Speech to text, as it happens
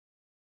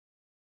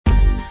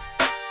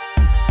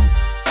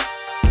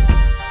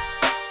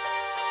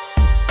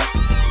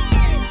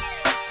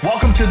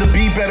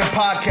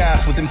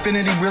podcast with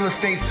Infinity Real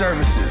Estate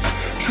Services.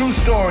 True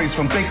stories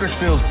from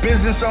Bakersfield's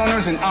business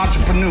owners and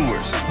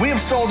entrepreneurs. We have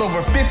sold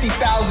over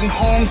 50,000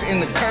 homes in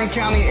the Kern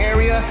County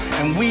area,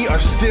 and we are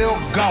still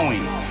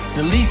going.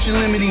 Delete your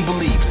limiting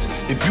beliefs.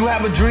 If you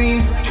have a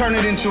dream, turn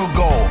it into a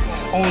goal.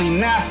 Only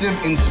massive,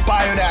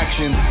 inspired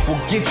action will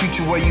get you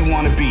to where you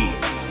want to be.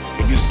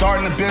 If you're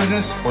starting a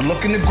business or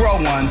looking to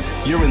grow one,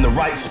 you're in the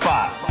right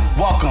spot.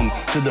 Welcome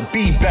to the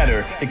Be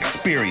Better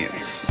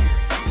experience.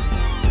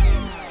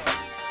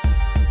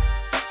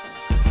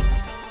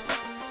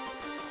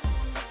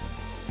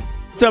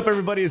 What's up,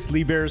 everybody? It's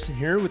Lee Barrison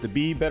here with the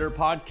Be Better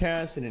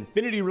podcast and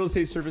Infinity Real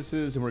Estate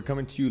Services, and we're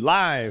coming to you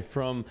live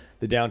from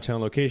the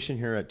downtown location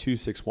here at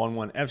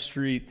 2611 F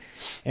Street.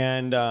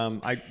 And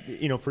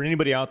for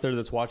anybody out there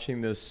that's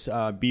watching this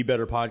Be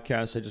Better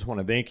podcast, I just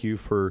want to thank you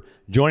for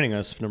joining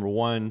us, number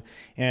one.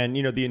 And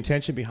the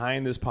intention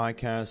behind this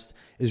podcast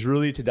is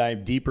really to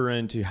dive deeper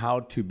into how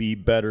to be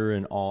better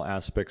in all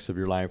aspects of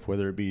your life,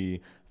 whether it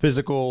be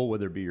physical,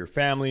 whether it be your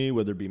family,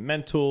 whether it be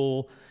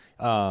mental,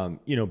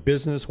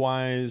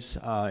 business-wise,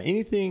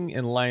 anything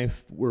in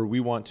life where we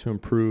want to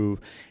improve.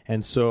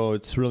 And so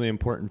it's really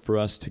important for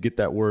us to get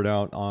that word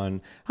out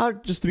on how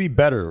just to be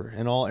better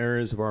in all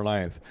areas of our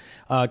life.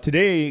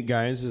 Today,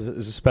 guys,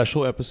 is a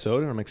special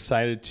episode, and I'm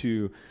excited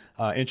to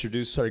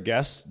introduce our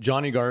guest,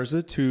 Johnny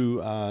Garza, to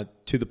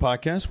the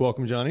podcast.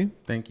 Welcome, Johnny.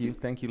 Thank you,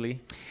 Lee.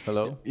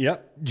 Hello.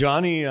 Yep.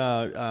 Johnny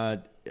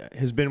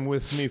has been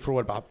with me for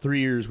about 3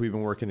 years. We've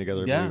been working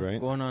together, right?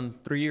 Going on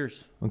 3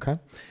 years. Okay,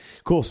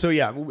 cool. So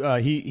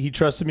he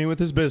trusted me with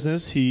his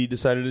business. He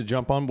decided to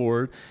jump on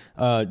board.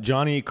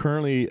 Johnny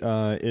currently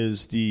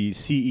is the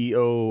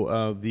CEO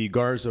of the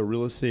Garza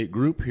Real Estate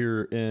Group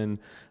here in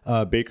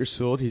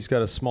Bakersfield. He's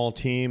got a small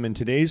team. And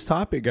today's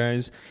topic,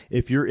 guys,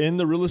 if you're in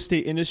the real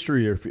estate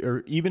industry,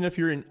 or even if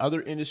you're in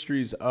other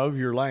industries of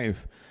your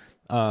life,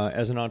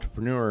 as an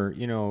entrepreneur,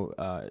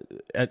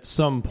 at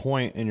some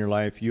point in your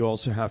life, you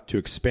also have to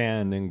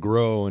expand and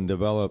grow and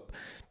develop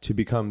to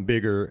become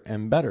bigger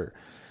and better.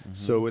 Mm-hmm.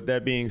 So with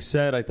that being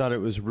said, I thought it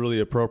was really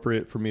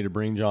appropriate for me to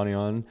bring Johnny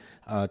on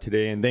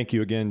today. And thank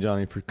you again,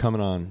 Johnny, for coming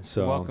on.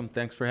 So you're welcome.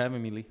 Thanks for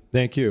having me, Lee.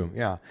 Thank you.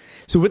 Yeah.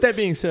 So with that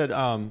being said,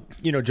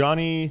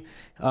 Johnny,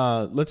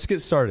 let's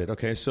get started.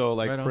 Okay. So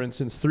for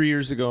instance, 3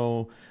 years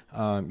ago,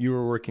 you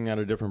were working at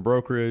a different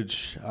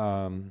brokerage.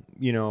 I'm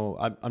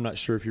not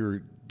sure if you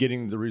were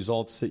getting the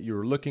results that you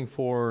were looking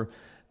for,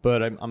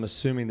 but I'm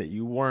assuming that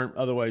you weren't.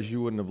 Otherwise,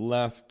 you wouldn't have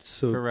left.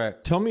 So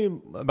correct. Tell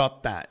me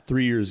about that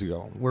 3 years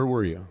ago. Where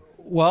were you?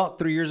 Well,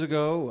 3 years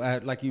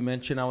ago, like you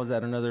mentioned, I was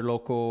at another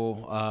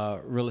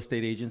local real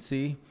estate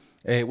agency.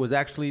 It was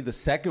actually the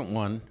second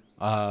one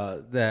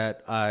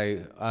that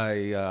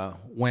I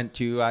went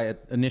to. I had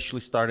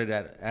initially started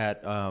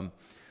at no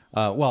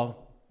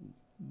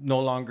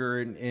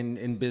longer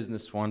in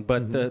business one.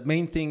 But mm-hmm. The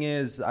main thing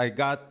is I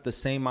got the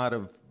same out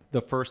of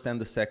the first and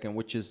the second,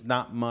 which is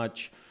not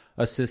much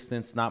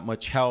assistance, not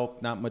much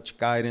help, not much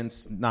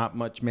guidance, not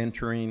much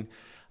mentoring.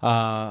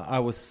 I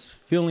was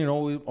feeling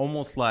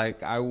almost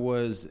like I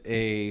was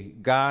a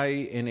guy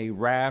in a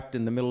raft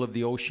in the middle of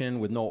the ocean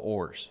with no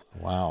oars.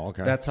 Wow.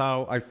 Okay. That's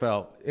how I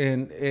felt.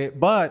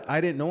 But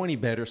I didn't know any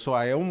better. So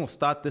I almost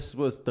thought this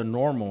was the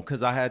normal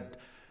because I had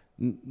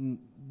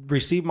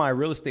received my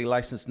real estate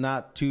license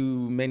not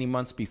too many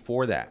months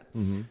before that.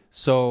 Mm-hmm.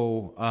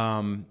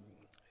 So,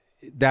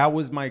 that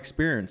was my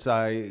experience.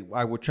 I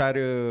would try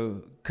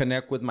to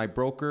connect with my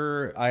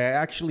broker. I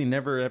actually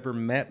never ever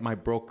met my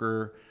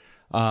broker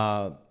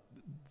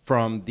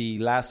from the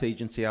last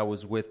agency I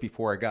was with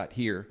before I got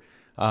here.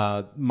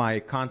 My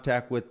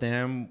contact with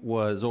them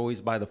was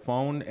always by the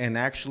phone, and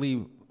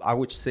actually I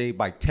would say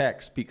by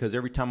text, because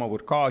every time I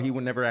would call, he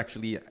would never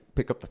actually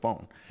pick up the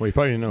phone. Well, you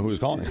probably didn't know who was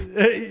calling.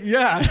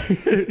 Yeah.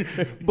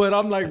 But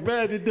I'm like,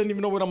 man, it doesn't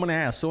even know what I'm going to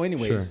ask. So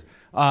anyways, sure.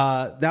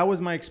 That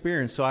was my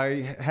experience. So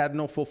I had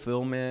no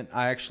fulfillment.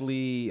 I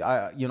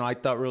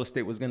thought real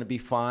estate was going to be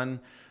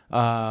fun,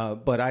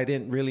 but I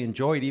didn't really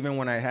enjoy it. Even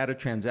when I had a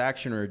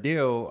transaction or a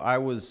deal, I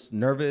was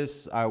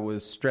nervous. I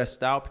was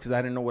stressed out because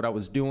I didn't know what I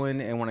was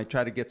doing. And when I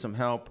tried to get some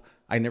help,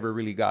 I never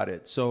really got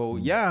it. So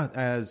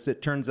as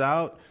it turns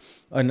out,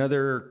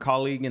 another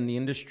colleague in the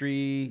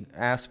industry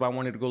asked if I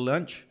wanted to go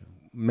lunch,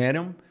 met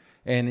him.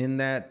 And in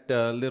that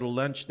little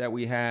lunch that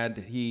we had,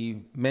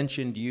 he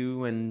mentioned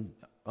you and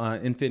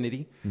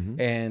Infinity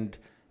mm-hmm. and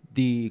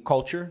the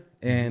culture,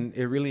 and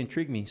it really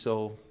intrigued me.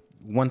 So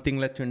one thing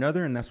led to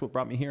another, and that's what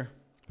brought me here.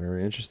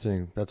 Very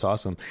interesting. That's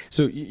awesome.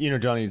 So,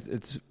 Johnny,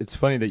 it's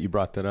funny that you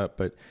brought that up,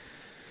 but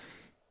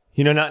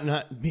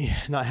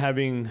not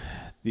having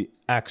the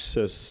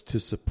access to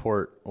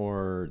support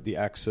or the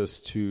access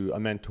to a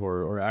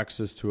mentor or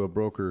access to a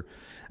broker,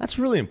 that's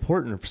really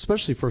important,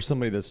 especially for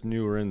somebody that's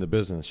newer in the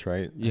business,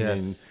 right?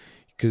 Yes.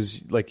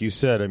 Because like you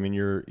said,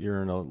 you're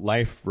in a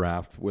life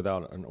raft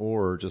without an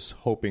oar, just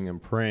hoping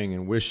and praying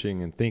and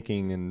wishing and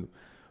thinking and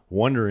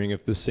wondering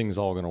if this thing's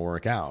all going to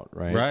work out,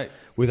 right? Right.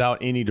 Without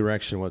any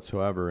direction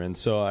whatsoever. And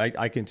so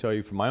I can tell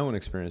you from my own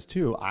experience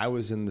too, I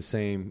was in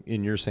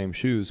your same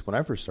shoes when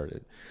I first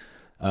started.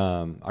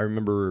 I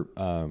remember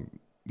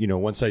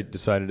once I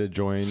decided to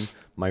join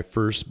my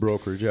first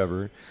brokerage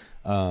ever,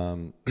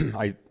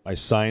 I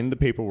signed the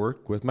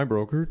paperwork with my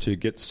broker to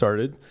get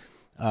started,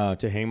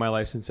 to hang my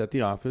license at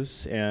the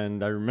office.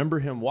 And I remember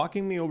him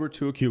walking me over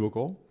to a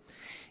cubicle,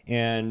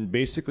 and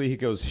basically he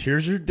goes,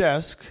 "Here's your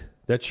desk.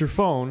 That's your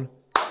phone.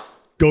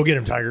 Go get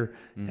him, Tiger."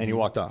 Mm-hmm. And he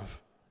walked off.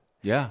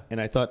 Yeah.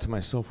 And I thought to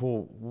myself,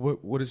 well,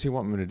 what does he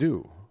want me to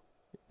do?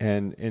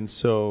 And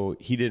so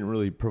he didn't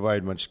really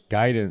provide much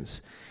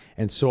guidance.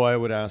 And so I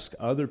would ask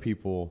other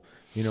people,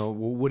 well,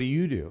 what do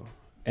you do?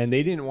 And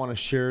they didn't want to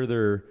share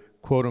their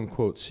quote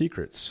unquote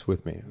secrets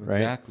with me, right?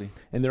 Exactly.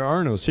 And there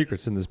are no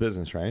secrets in this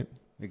business, right?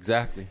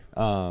 Exactly.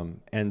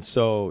 And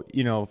so,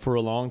 for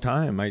a long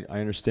time, I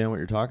understand what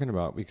you're talking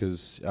about,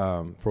 because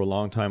for a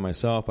long time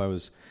myself, I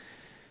was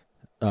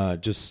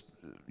just,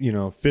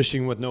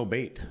 fishing with no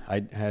bait.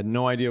 I had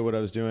no idea what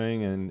I was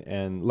doing.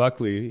 And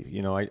luckily,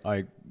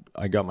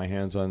 I got my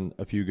hands on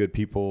a few good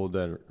people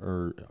that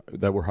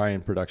were high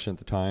in production at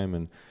the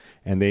time,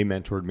 and they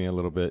mentored me a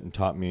little bit and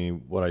taught me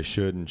what I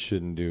should and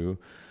shouldn't do.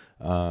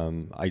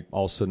 I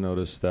also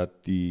noticed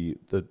that the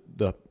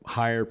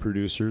higher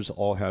producers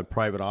all had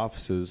private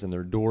offices, and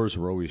their doors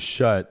were always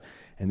shut,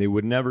 and they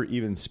would never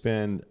even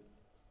spend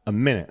a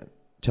minute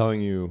telling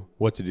you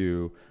what to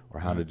do or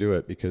how to do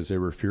it, because they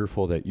were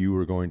fearful that you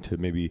were going to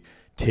maybe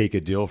take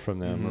a deal from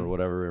them or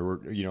whatever.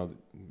 Or,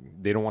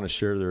 they don't want to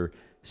share their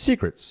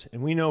secrets.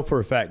 And we know for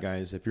a fact,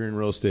 guys, if you're in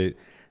real estate,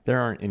 there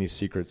aren't any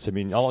secrets. I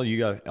mean, all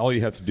you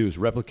have to do is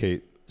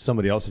replicate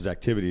somebody else's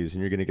activities,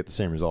 and you're going to get the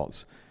same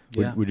results.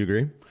 Would you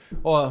agree?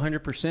 Oh,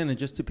 100%. And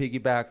just to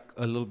piggyback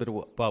a little bit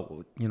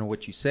about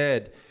what you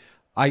said,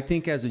 I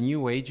think as a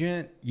new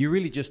agent, you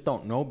really just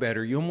don't know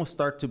better. You almost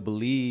start to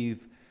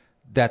believe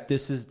that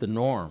this is the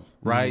norm,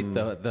 right?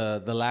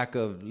 The lack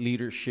of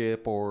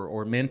leadership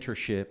or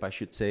mentorship, I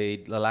should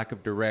say, the lack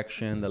of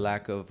direction, the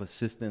lack of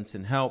assistance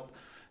and help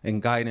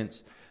and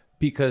guidance,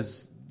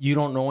 because you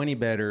don't know any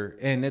better.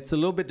 And it's a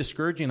little bit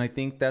discouraging. I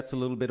think that's a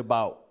little bit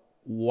about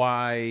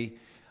why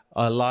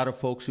a lot of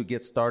folks who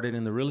get started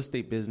in the real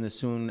estate business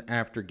soon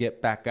after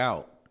get back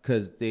out,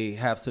 because they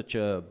have such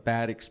a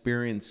bad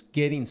experience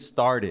getting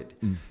started.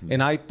 Mm-hmm.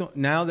 And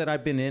now that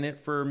I've been in it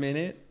for a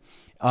minute,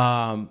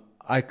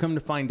 I come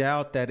to find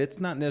out that it's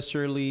not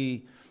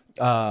necessarily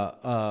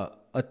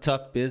a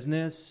tough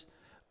business,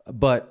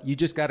 but you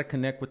just got to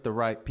connect with the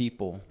right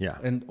people,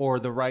 or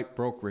the right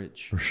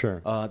brokerage, for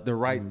sure, the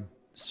right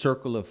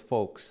circle of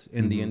folks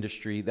in the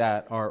industry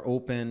that are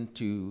open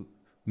to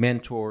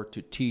mentor,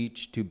 to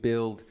teach, to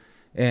build,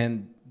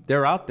 and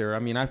they're out there. I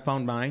mean, I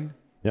found mine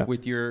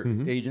with your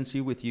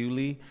agency, with you,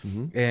 Lee,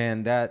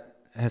 and that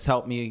has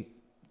helped me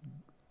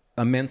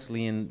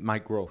immensely in my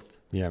growth.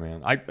 Yeah,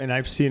 man.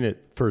 I've seen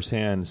it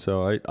firsthand,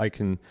 so I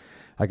can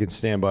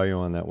stand by you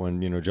on that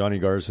one. Johnny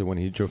Garza, when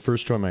he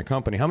first joined my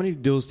company, how many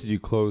deals did you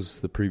close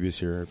the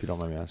previous year, if you don't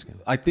mind me asking?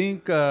 I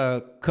think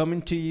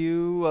coming to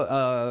you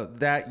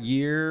that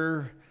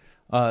year,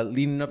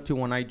 leading up to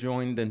when I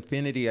joined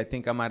Infinity, I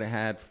think I might have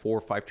had 4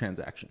 or 5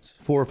 transactions.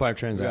 4 or 5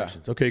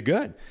 transactions. Yeah. Okay,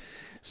 good.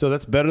 So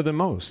that's better than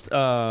most.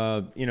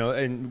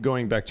 And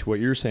going back to what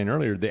you were saying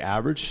earlier, the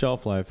average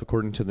shelf life,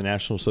 according to the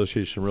National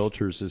Association of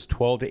Realtors, is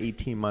 12 to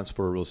 18 months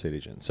for a real estate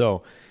agent.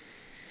 So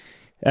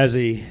as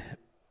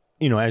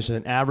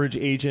an average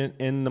agent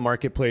in the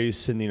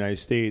marketplace in the United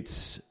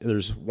States,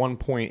 there's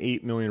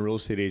 1.8 million real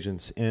estate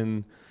agents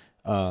in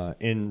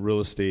real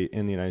estate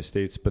in the United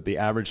States, but the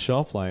average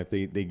shelf life,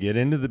 they get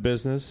into the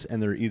business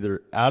and they're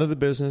either out of the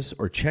business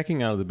or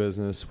checking out of the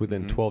business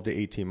within 12 to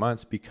 18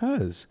 months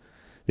because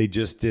they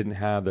just didn't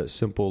have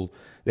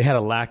they had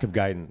a lack of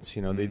guidance.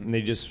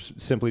 They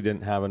just simply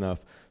didn't have enough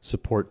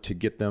support to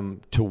get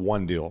them to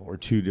 1 deal or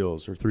 2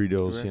 deals or 3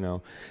 deals.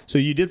 Correct. So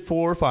you did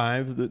 4 or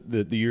 5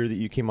 the year that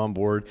you came on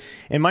board.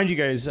 And mind you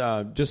guys,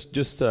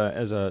 just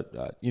as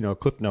a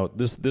cliff note,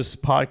 this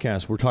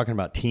podcast, we're talking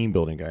about team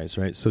building, guys,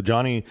 right? So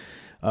Johnny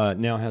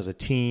now has a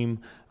team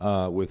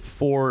with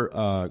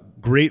 4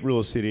 great real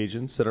estate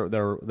agents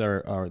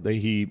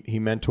that he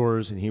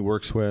mentors and he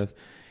works with.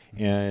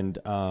 And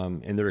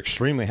they're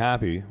extremely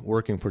happy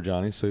working for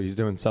Johnny, so he's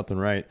doing something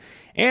right.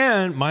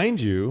 And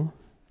mind you,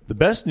 the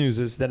best news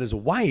is that his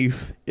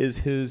wife is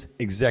his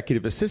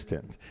executive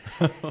assistant.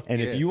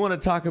 And if you want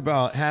to talk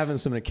about having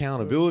some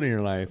accountability in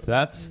your life,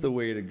 that's the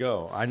way to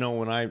go. I know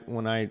when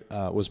I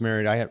was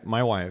married,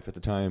 my wife at the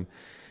time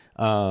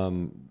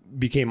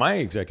became my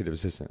executive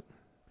assistant.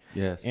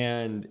 Yes.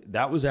 And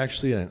that was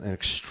actually an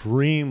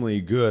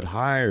extremely good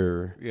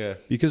hire.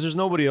 Yes. Because there's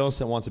nobody else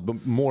that wants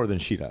it more than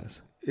she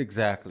does.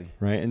 Exactly.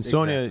 Right. And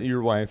Sonia,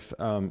 your wife,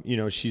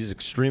 she's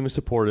extremely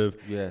supportive.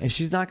 Yes. And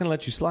she's not going to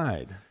let you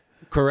slide.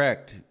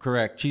 Correct.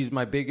 She's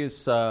my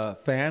biggest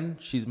fan.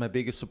 She's my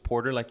biggest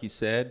supporter, like you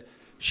said.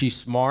 She's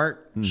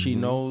smart. Mm-hmm. She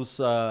knows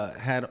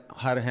how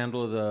to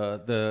handle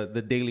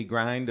the daily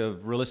grind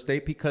of real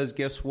estate, because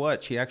guess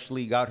what? She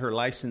actually got her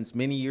license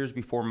many years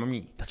before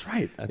me. That's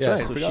right. That's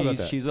right. So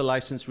she's a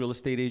licensed real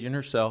estate agent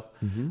herself.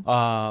 Mm-hmm.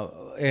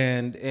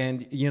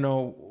 And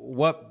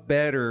what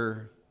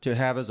better to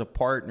have as a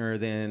partner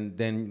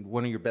than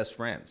one of your best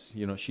friends.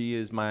 You know, she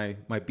is my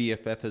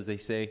BFF, as they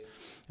say,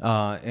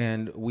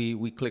 and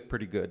we click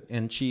pretty good.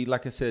 And she,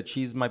 like I said,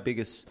 she's my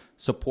biggest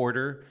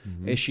supporter.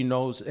 And she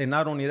knows, and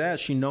not only that,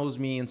 she knows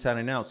me inside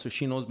and out. So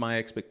she knows my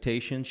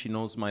expectations, she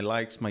knows my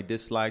likes, my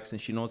dislikes,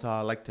 and she knows how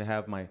I like to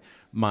have my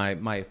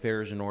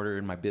affairs in order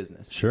in my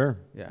business. Sure.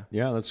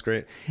 Yeah, that's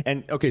great.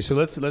 And okay, so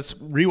let's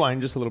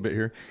rewind just a little bit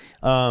here.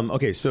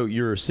 Okay, so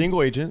you're a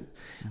single agent.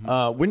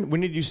 When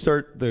did you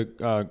start the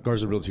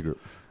Garza Realty Group?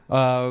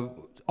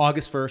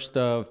 August 1st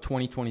of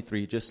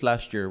 2023, just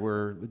last year.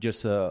 We're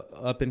just a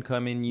up and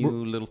coming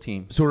little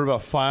team. So we're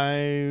about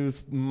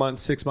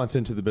 6 months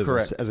into the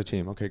business. Correct. As a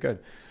team. Okay, good.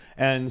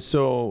 And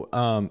so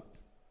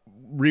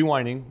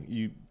rewinding,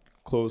 you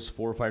closed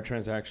 4 or 5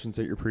 transactions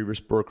at your previous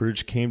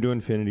brokerage, came to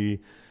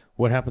Infinity.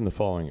 What happened the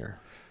following year?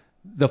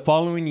 The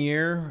following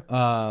year,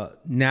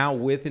 now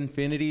with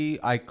Infinity,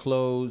 I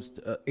closed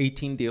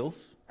 18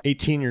 deals.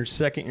 18 your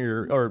second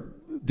year, or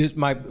this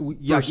I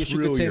guess you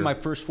could say my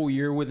first full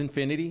year with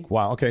Infinity.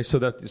 Wow. Okay, so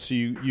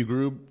you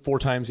grew 4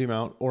 times the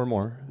amount or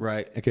more.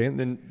 Right. Okay, and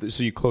then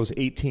so you closed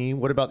 18.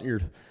 What about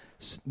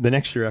the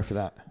next year after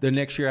that? The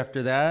next year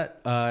after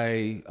that,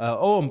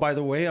 and by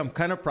the way, I'm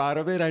kind of proud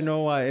of it. I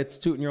know it's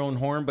tooting your own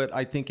horn, but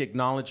I think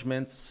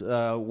acknowledgments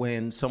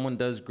when someone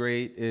does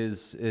great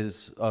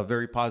is a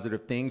very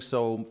positive thing.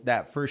 So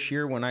that first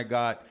year when I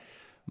got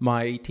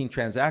my 18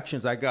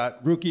 transactions, I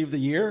got Rookie of the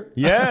Year.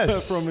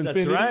 Yes, from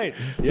Infinity. That's right.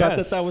 So yes. I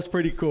thought that was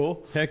pretty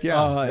cool. Heck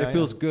yeah. It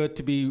feels good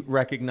to be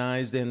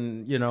recognized,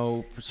 and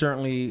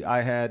certainly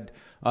I had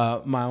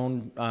my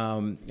own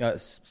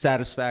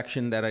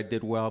satisfaction that I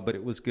did well, but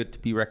it was good to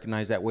be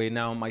recognized that way.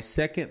 Now, my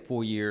second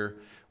full year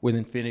with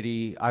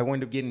Infinity, I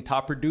wound up getting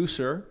top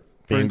producer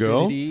for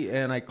Infinity,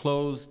 and I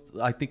closed,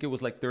 I think it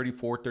was like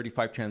 34,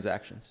 35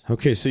 transactions.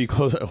 Okay, so you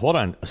closed. Hold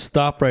on.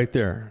 Stop right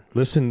there.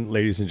 Listen,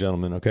 ladies and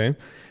gentlemen, okay?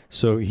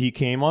 So he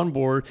came on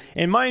board,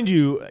 and mind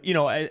you,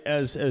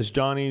 as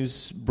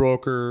Johnny's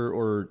broker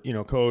or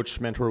coach,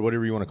 mentor,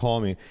 whatever you want to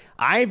call me,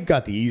 I've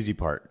got the easy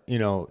part.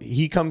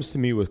 He comes to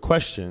me with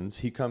questions.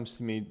 He comes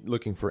to me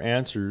looking for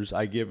answers.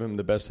 I give him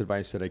the best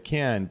advice that I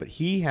can, but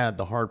he had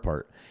the hard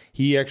part.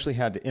 He actually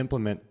had to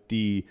implement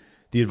the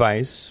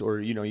advice, or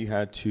you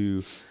had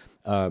to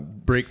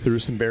break through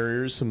some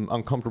barriers, some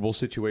uncomfortable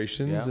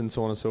situations, and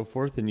so on and so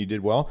forth. And you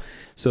did well.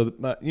 So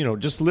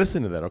just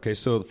listen to that. Okay,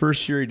 so the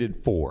first year he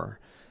did 4.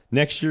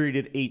 Next year he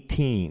did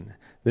 18.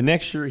 The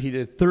next year he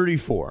did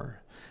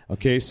 34.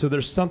 Okay, so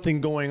there's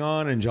something going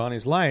on in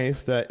Johnny's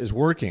life that is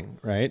working,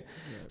 right?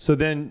 Yeah. So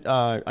then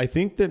I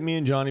think that me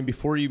and Johnny,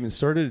 before you even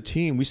started a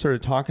team, we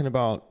started talking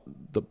about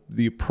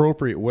the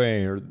appropriate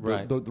way, or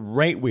the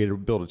right way to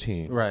build a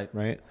team.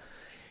 Right.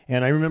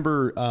 And I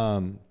remember,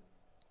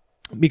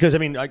 because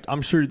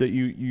I'm sure that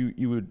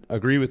you would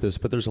agree with this,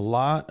 but there's a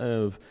lot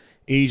of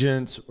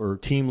agents or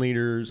team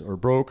leaders or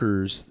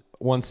brokers,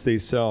 once they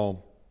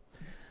sell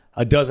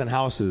a dozen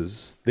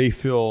houses, they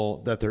feel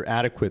that they're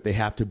adequate. They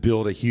have to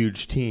build a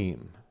huge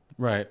team.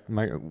 Right.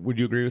 Would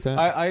you agree with that?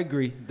 I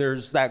agree.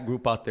 There's that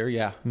group out there,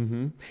 yeah.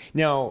 Mm-hmm.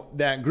 Now,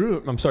 that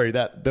group,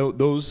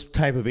 those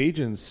type of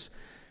agents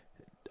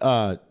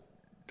are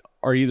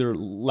either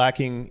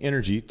lacking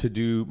energy to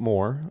do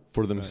more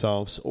for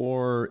themselves,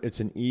 or it's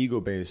an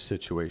ego-based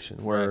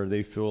situation where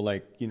they feel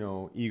like,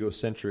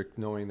 egocentric,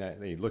 knowing that,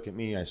 hey, look at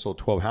me, I sold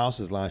 12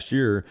 houses last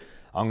year.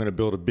 I'm going to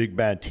build a big,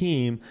 bad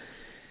team.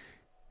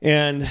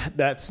 And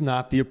that's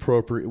not the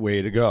appropriate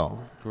way to go.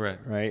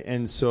 Correct. Right.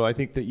 And so I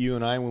think that you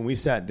and I, when we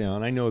sat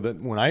down, I know that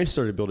when I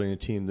started building a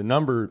team,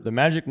 the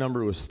magic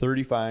number was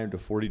 35 to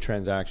 40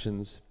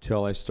 transactions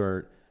till I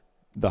start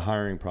the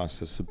hiring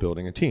process of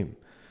building a team.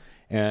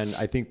 And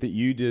I think that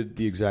you did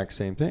the exact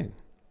same thing.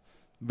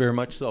 Very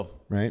much so.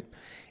 Right.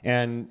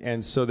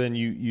 And so then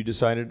you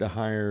decided to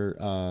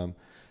hire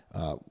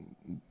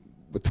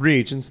with 3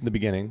 agents in the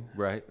beginning,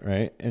 right?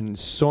 And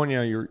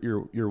Sonia,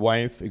 your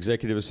wife,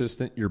 executive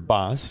assistant, your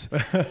boss,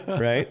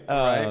 right?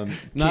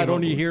 Not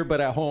only here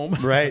but at home,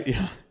 right?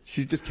 Yeah,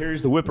 she just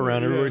carries the whip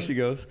around everywhere she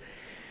goes.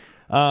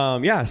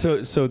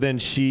 So then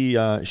she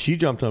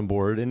jumped on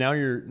board, and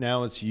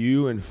now it's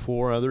you and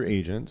 4 other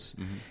agents,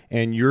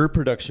 and your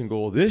production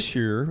goal this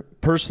year,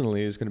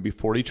 personally, is going to be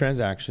 40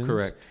 transactions.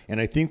 Correct. And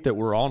I think that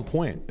we're on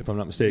point, if I'm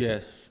not mistaken.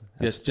 Yes.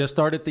 Just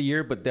started the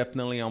year, but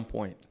definitely on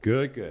point.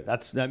 Good.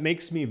 That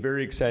makes me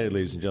very excited,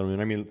 ladies and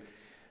gentlemen.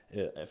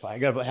 If I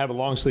got to have a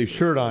long sleeve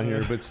shirt on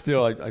here, but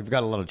still, I've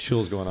got a lot of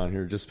chills going on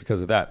here just because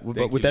of that.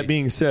 But with that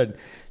being said,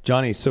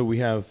 Johnny, so we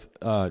have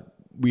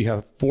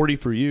 40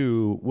 for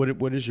you.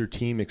 What is your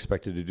team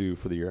expected to do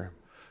for the year?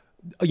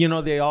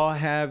 They all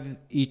have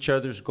each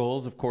other's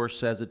goals. Of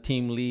course, as a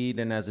team lead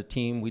and as a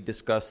team, we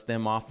discuss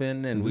them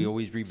often, and we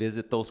always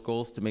revisit those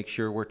goals to make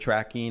sure we're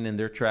tracking and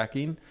they're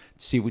tracking,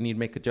 to see if we need to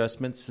make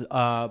adjustments.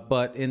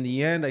 But in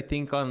the end, I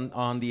think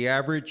on the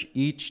average,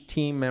 each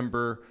team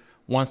member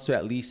wants to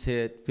at least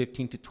hit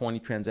 15 to 20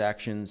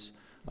 transactions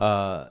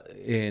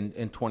in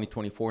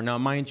 2024. Now,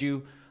 mind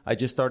you, I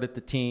just started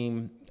the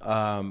team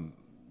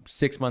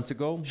 6 months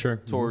ago, sure,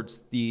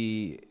 towards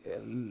the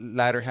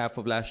latter half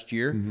of last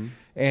year.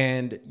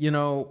 And,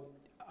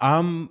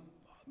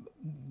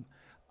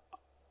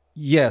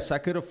 yes, I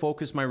could have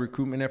focused my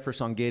recruitment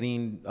efforts on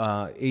getting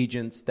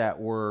agents that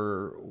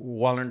were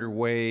well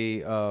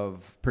underway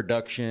of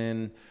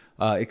production,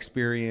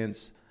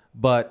 experience,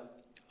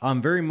 but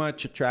I'm very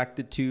much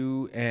attracted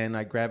to, and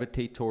I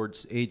gravitate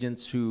towards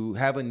agents who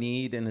have a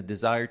need and a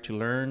desire to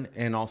learn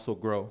and also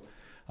grow.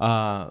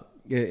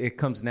 It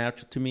comes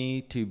natural to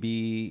me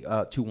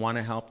to want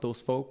to help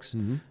those folks.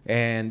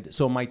 And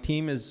so my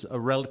team is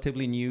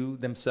relatively new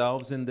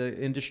themselves in the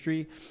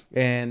industry.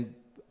 And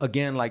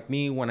again, like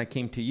me, when I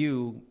came to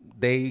you,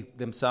 they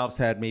themselves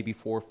had maybe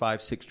 4,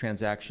 5, 6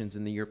 transactions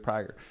in the year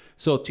prior.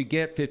 So to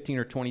get 15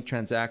 or 20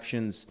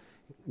 transactions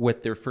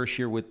with their first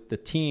year with the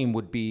team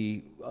would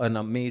be an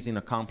amazing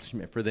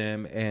accomplishment for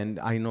them. And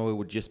I know it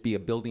would just be a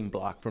building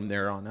block from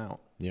there on out.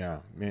 Yeah.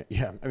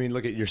 Yeah. I mean,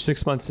 look at you're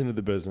 6 months into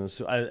the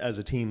business as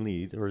a team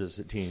lead or as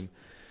a team.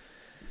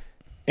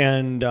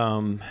 And,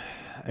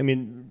 I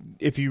mean,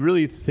 if you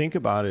really think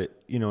about it,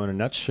 in a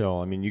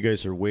nutshell, I mean, you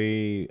guys are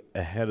way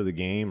ahead of the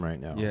game right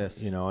now.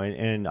 Yes.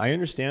 And I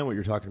understand what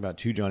you're talking about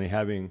too, Johnny,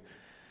 having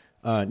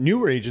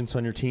newer agents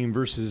on your team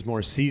versus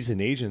more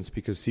seasoned agents,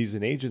 because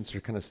seasoned agents are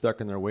kind of stuck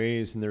in their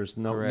ways and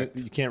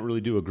you can't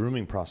really do a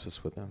grooming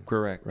process with them.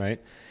 Correct. Right.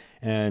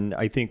 And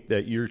I think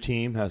that your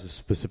team has a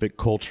specific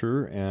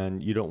culture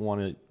and you don't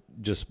want to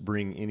just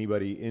bring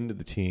anybody into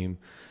the team.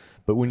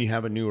 But when you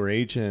have a newer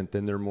agent,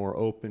 then they're more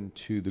open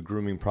to the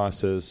grooming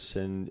process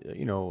and,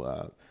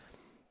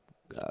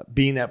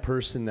 being that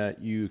person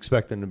that you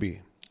expect them to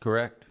be.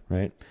 Correct.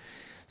 Right.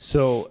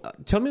 So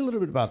tell me a little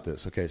bit about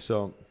this. Okay.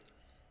 So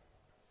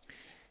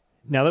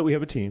now that we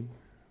have a team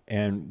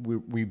and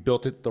we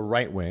built it the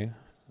right way,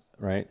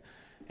 right?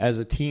 As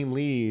a team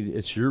lead,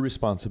 it's your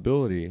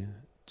responsibility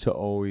to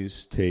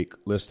always take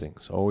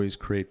listings, always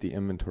create the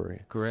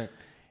inventory. Correct.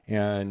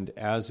 And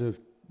as of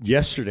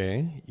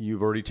yesterday,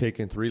 you've already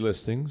taken 3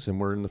 listings, and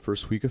we're in the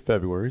first week of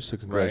February, so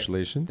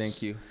congratulations. Right.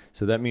 Thank you.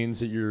 So that means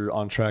that you're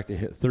on track to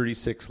hit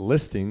 36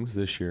 listings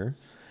this year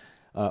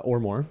or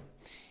more.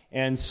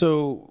 And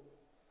so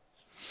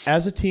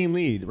as a team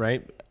lead,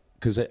 right,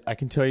 because I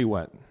can tell you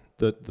what,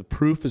 the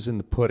proof is in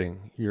the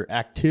pudding. Your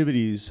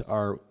activities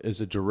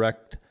is a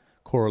direct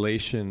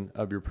correlation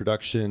of your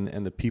production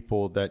and the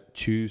people that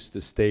choose to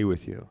stay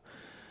with you.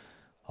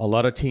 A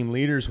lot of team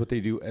leaders, what they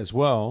do as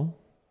well,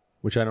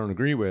 which I don't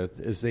agree with,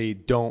 is they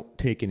don't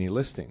take any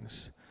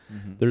listings.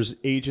 Mm-hmm. There's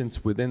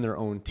agents within their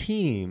own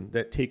team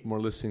that take more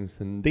listings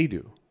than they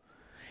do.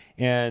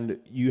 And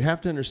you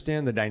have to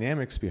understand the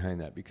dynamics behind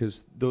that,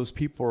 because those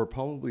people are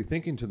probably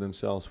thinking to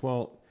themselves,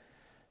 well,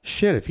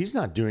 shit, if he's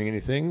not doing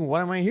anything,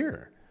 why am I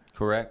here?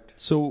 Correct.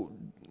 So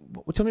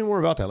tell me more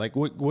about that. Like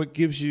what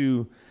gives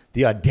you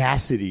the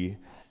audacity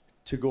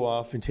to go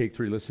off and take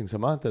 3 listings a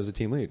month as a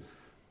team lead?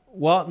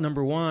 Well,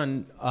 number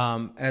one,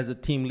 as a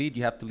team lead,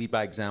 you have to lead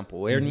by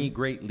example. Any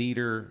great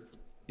leader,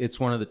 it's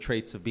one of the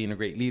traits of being a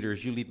great leader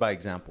is you lead by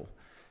example.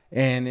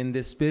 And in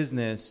this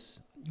business,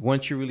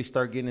 once you really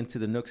start getting into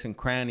the nooks and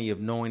cranny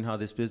of knowing how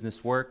this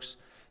business works,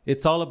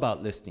 it's all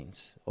about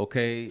listings,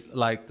 okay?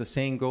 Like the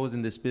saying goes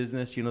in this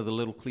business, the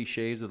little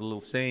cliches or the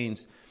little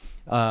sayings,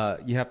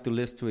 you have to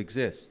list to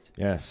exist.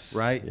 Yes.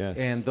 Right? Yes.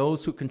 And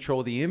those who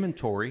control the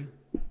inventory,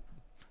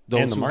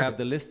 those who have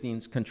the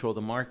listings control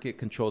the market,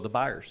 control the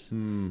buyers.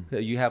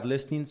 You have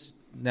listings,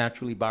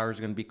 naturally buyers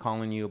are going to be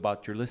calling you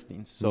about your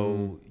listings.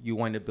 So you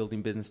wind up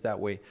building business that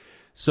way.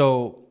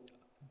 So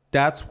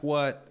that's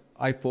what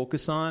I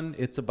focus on.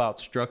 It's about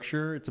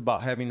structure. It's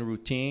about having a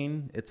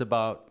routine. It's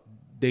about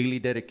daily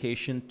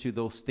dedication to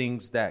those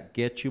things that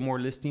get you more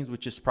listings,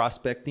 which is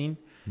prospecting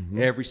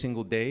every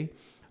single day.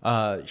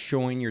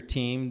 Showing your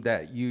team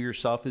that you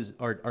yourself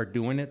are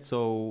doing it.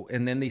 So,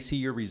 and then they see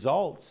your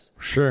results.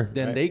 Sure.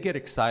 Then they get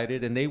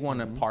excited and they want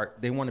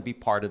to be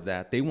part of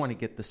that. They want to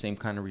get the same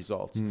kind of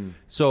results.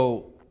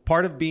 So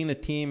part of being a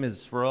team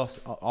is for us,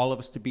 all of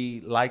us, to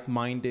be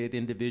like-minded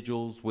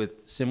individuals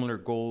with similar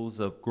goals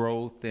of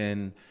growth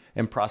and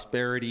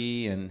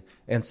prosperity and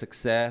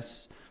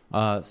success,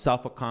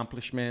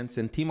 self-accomplishments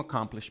and team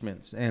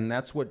accomplishments. And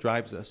that's what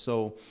drives us.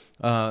 So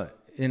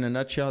in a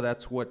nutshell,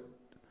 that's what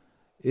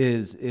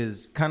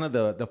is kind of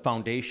the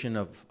foundation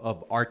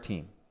of our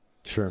team.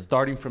 Sure.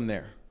 Starting from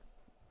there.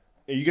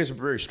 You guys are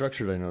very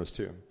structured, I noticed,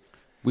 too.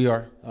 We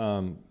are.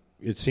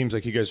 It seems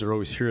like you guys are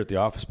always here at the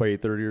office by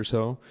 8:30 or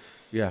so.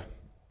 Yeah.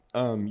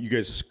 You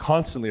guys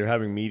constantly are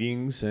having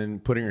meetings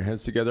and putting your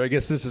heads together. I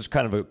guess this is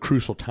kind of a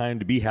crucial time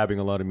to be having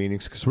a lot of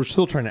meetings because we're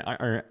still trying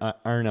to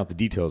iron out the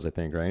details, I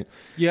think, right?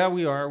 Yeah,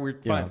 we are. We're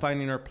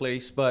finding our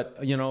place. But,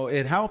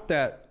 it helped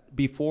that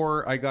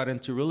before I got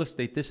into real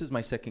estate, this is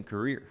my second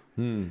career.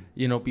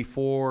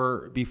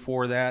 Before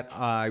that,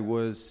 I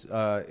was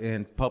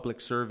in public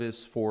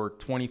service for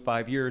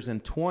 25 years.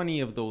 And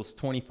 20 of those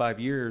 25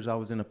 years, I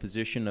was in a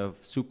position of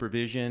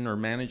supervision or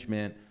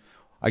management,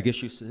 I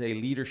guess you should say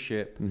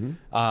leadership.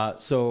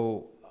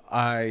 So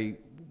I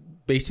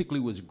basically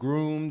was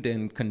groomed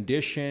and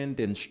conditioned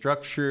and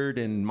structured,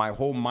 and my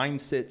whole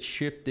mindset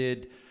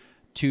shifted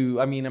to,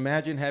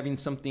 imagine having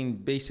something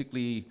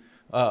basically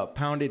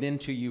pounded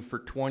into you for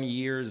 20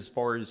 years as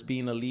far as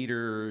being a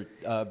leader,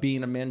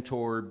 being a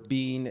mentor,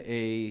 being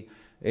a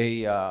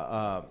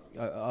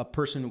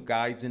person who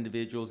guides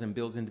individuals and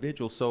builds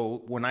individuals.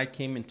 So when I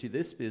came into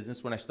this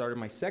business, when I started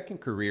my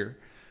second career,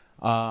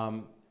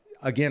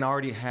 again, I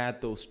already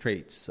had those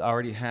traits. I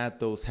already had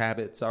those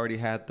habits. I already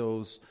had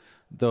those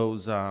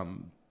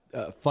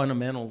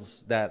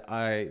fundamentals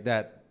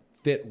that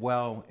fit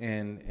well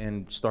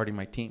in starting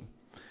my team.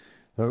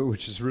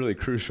 Which is really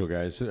crucial,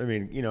 guys. I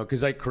mean,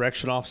 because like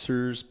correction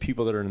officers,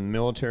 people that are in the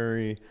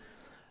military,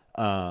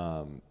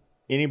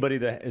 anybody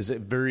that is a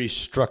very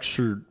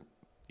structured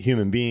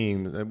human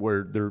being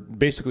where they're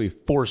basically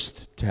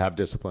forced to have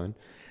discipline,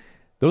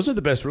 those are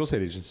the best real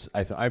estate agents,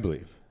 I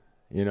believe.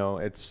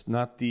 It's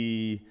not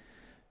the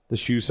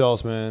shoe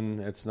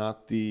salesman. It's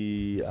not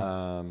the,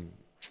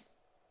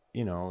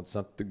 it's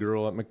not the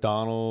girl at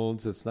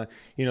McDonald's. It's not,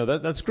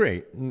 that's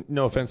great.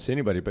 No offense to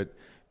anybody, but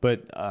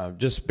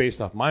just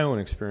based off my own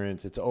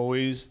experience, it's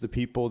always the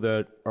people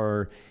that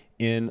are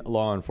in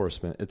law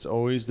enforcement. It's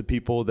always the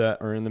people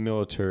that are in the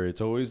military.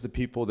 It's always the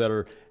people that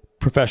are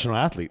professional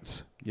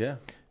athletes. Yeah.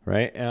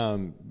 Right.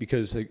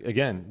 Because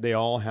again, they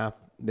have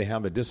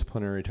a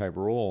disciplinary type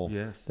role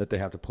that they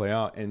have to play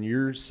out. And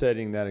you're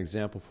setting that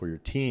example for your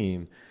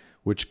team,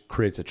 which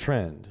creates a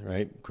trend,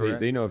 right?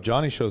 Correct. They know if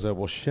Johnny shows up,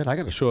 well, shit, I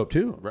got to show up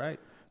too. Right.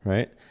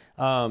 Right.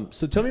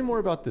 So tell me more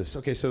about this.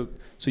 Okay. So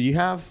you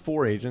have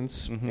 4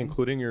 agents,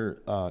 including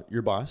your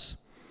boss,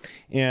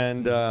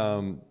 and,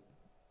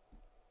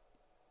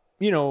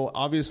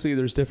 obviously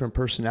there's different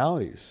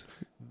personalities.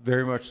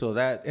 Very much so.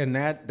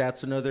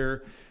 That's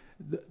another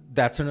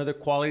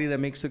quality that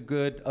makes a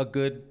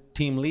good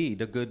team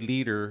lead, a good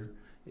leader,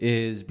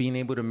 is being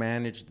able to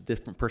manage the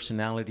different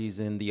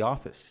personalities in the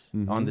office,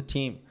 on the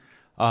team.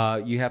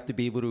 You have to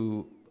be able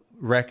to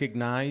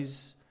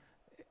recognize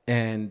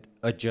and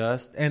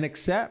adjust and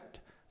accept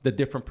the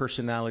different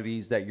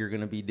personalities that you're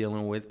going to be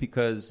dealing with,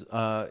 because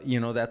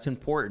that's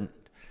important.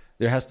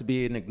 There has to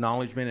be an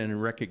acknowledgement and a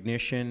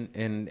recognition,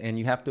 and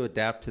you have to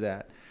adapt to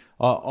that.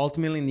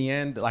 Ultimately, in the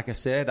end, like I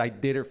said, I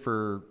did it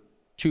for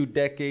 2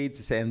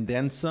 decades and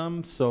then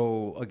some.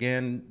 So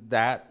again,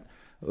 that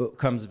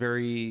comes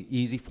very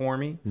easy for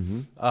me.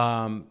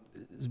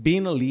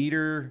 Being a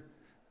leader,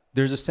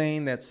 there's a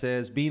saying that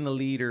says being a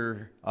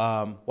leader,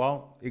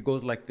 it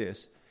goes like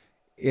this.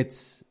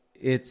 It's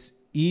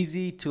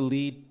easy to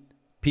lead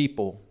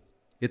people.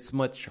 It's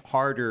much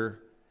harder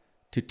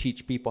to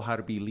teach people how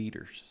to be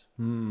leaders.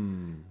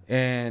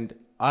 And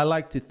I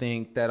like to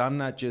think that I'm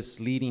not just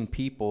leading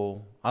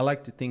people. I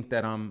like to think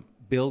that I'm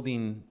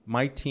building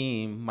my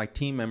team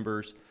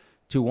members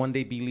to one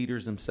day be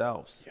leaders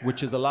themselves,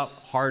 which is a lot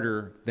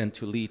harder than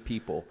to lead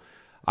people.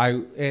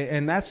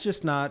 And that's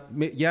just not,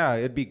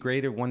 it'd be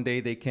great if one day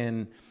they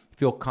can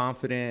feel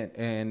confident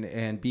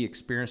and be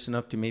experienced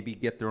enough to maybe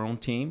get their own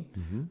team,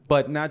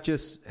 but not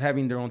just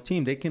having their own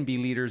team. They can be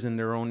leaders in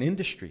their own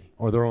industry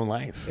or their own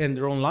life.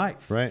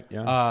 Right.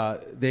 Yeah.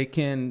 They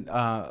can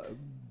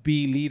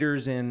be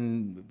leaders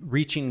in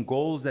reaching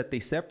goals that they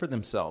set for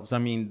themselves. I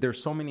mean,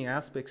 there's so many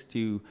aspects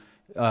to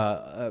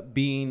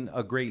being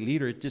a great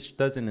leader. It just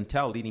doesn't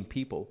entail leading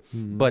people,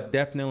 but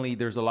definitely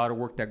there's a lot of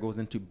work that goes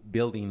into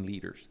building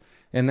leaders.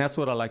 And that's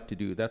what I like to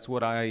do. That's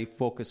what I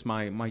focus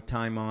my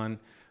time on.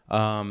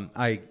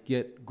 I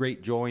get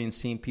great joy in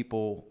seeing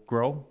people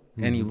grow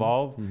and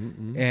evolve,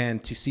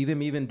 and to see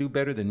them even do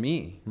better than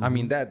me. I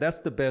mean, that's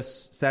the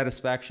best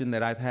satisfaction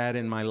that I've had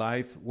in my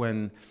life,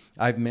 when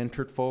I've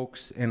mentored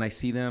folks and I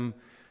see them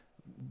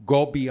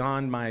go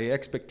beyond my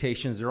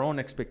expectations, their own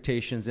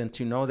expectations, and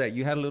to know that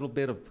you had a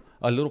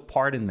little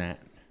part in that,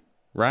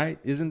 right?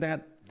 Isn't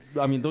that?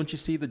 I mean, don't you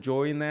see the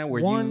joy in that?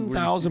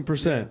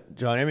 1,000%,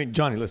 Johnny. I mean,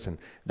 Johnny, listen,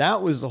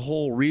 that was the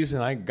whole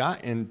reason I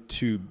got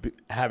into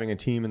having a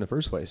team in the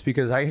first place,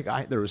 because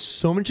there was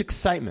so much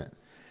excitement.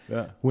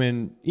 Yeah.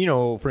 When,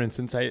 for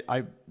instance,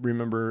 I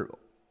remember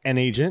an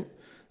agent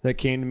that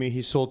came to me.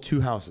 He sold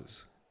 2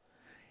 houses,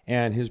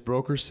 and his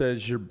broker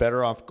says, you're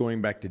better off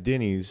going back to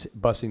Denny's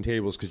bussing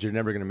tables, because you're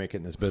never going to make it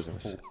in this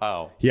business.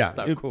 Wow. Yeah.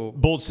 That's cool.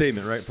 Bold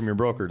statement, right, from your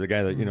broker, the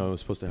guy that, was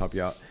supposed to help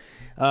you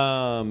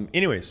out.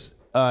 Anyways,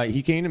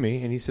 he came to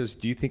me and he says,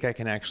 do you think I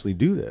can actually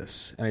do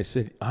this? And I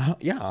said,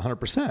 yeah,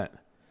 100%.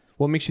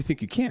 What makes you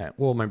think you can't?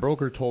 Well, my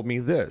broker told me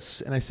this.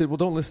 And I said, well,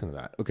 don't listen to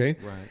that. Okay.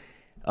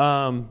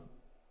 Right.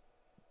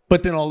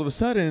 But then all of a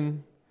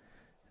sudden,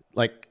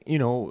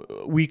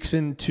 weeks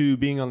into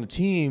being on the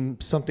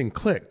team, something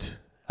clicked.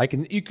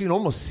 You can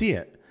almost see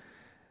it,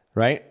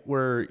 right?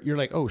 Where you're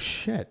like, oh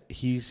shit,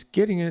 he's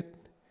getting it.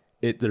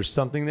 There's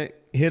something that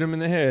hit him in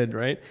the head,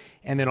 right?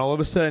 And then all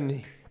of a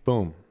sudden,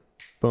 boom.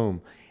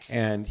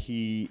 And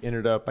he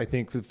ended up, I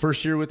think, the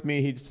first year with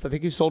me, I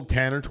think he sold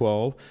 10 or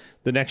 12.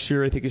 The next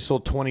year, I think he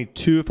sold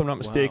 22, if I'm not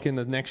mistaken.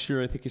 Wow. The next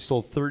year, I think he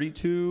sold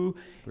 32.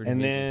 Pretty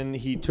amazing. Then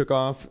he took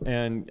off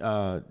and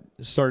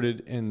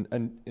started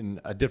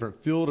in a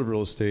different field of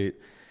real estate,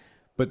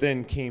 but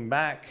then came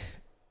back.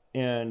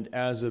 And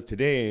as of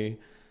today,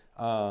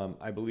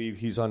 I believe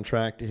he's on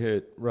track to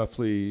hit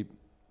roughly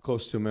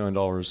close to $1 million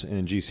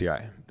in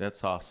GCI.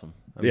 That's awesome.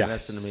 I mean,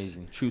 that's an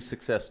amazing, true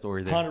success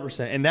story there.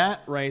 100%. And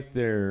that right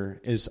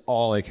there is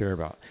all I care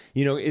about.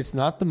 You know, it's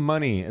not the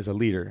money as a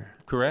leader.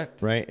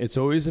 Correct. Right? It's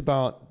always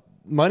about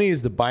money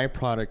is the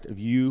byproduct of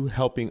you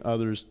helping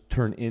others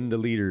turn into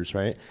leaders,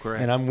 right?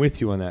 Correct. And I'm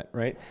with you on that,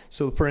 right?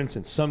 So, for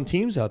instance, some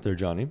teams out there,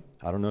 Johnny,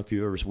 I don't know if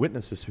you've ever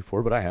witnessed this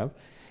before, but I have,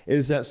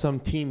 is that some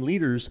team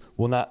leaders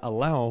will not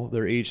allow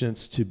their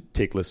agents to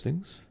take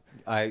listings.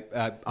 I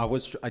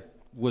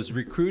was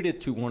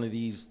recruited to one of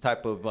these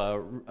type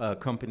of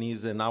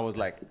companies, and I was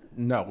like,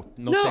 no,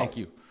 thank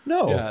you.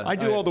 No, yeah, I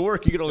do all the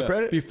work. You get all the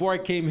credit. Before I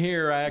came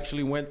here, I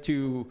actually went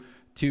to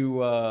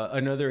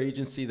another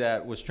agency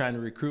that was trying to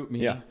recruit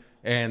me,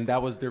 and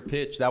that was their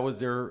pitch. That was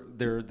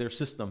their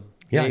system.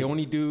 Yeah.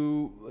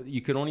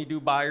 You could only do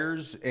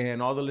buyers,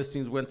 and all the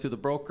listings went to the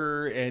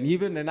broker.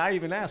 And I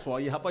even asked,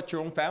 well, how about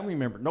your own family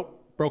member?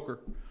 Nope, broker.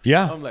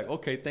 Yeah. I'm like,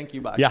 okay, thank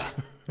you, bye. Yeah.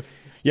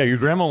 Yeah, your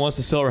grandma wants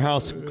to sell her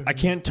house. I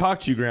can't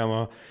talk to you,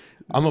 Grandma.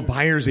 I'm a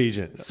buyer's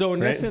agent. So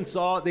in essence,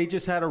 they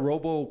just had a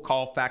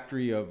robocall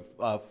factory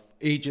of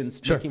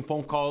agents making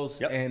phone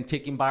calls and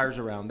taking buyers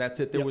around. That's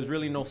it. There was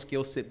really no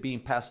skill set being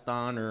passed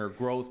on or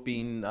growth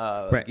being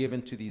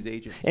given to these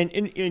agents.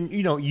 And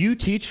you know, you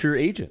teach your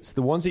agents,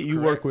 the ones that you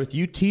work with,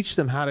 you teach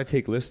them how to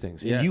take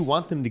listings, and you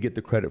want them to get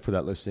the credit for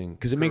that listing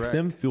because it makes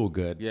them feel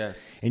good. Yes.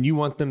 And you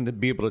want them to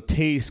be able to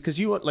taste, because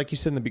like you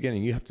said in the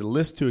beginning, you have to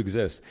list to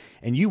exist,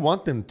 and you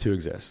want them to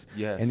exist.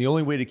 Yes. And the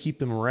only way to keep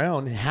them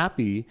around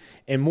happy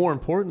and, more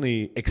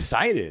importantly,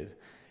 excited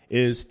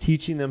is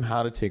teaching them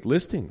how to take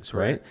listings,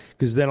 right?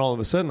 Because then all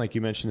of a sudden, like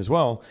you mentioned as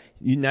well,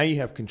 now you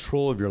have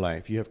control of your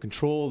life. You have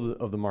control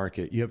of the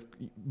market. You have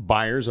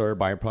buyers are a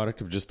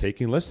byproduct of just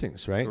taking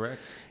listings, right?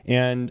 Correct.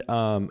 And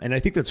I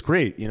think that's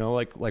great. You know,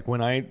 like when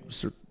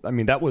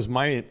that was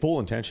my full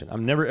intention.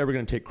 I'm never ever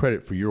going to take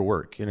credit for your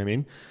work. You know what I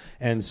mean?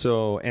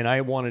 And I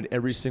wanted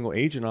every single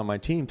agent on my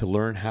team to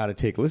learn how to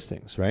take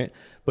listings, right?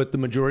 But the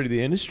majority of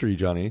the industry,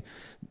 Johnny,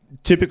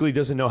 typically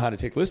doesn't know how to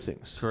take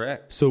listings.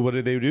 Correct. So what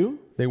do?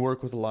 They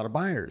work with a lot of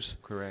buyers.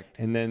 Correct.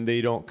 And then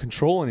they don't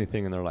control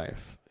anything in their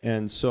life.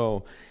 And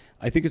so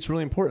I think it's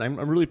really important.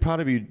 I'm really proud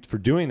of you for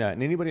doing that.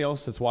 And anybody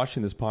else that's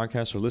watching this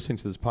podcast or listening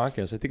to this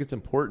podcast, I think it's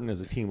important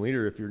as a team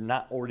leader, if you're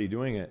not already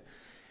doing it,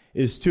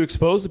 is to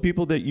expose the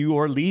people that you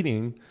are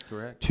leading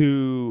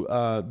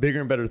to bigger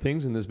and better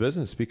things in this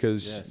business.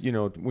 Because you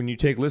know, when you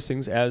take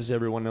listings, as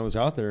everyone knows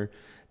out there,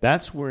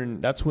 that's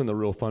when the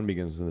real fun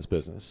begins in this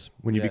business.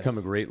 When you become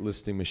a great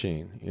listing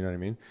machine, you know what I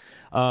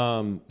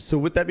mean. So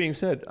with that being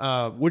said,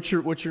 what's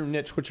your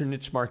niche? What's your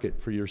niche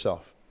market for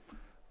yourself?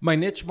 My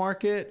niche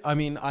market, I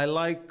mean, I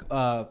like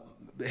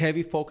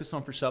heavy focus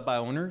on for sale by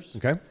owners.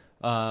 Okay.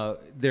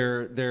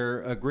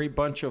 They're a great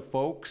bunch of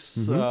folks.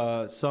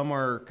 Mm-hmm. Some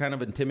are kind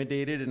of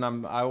intimidated, and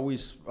I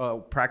always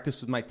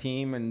practice with my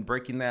team and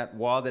breaking that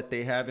wall that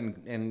they have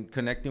and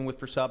connecting with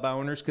for sale by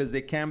owners, because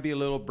they can be a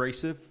little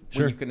abrasive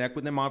when you connect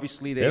with them.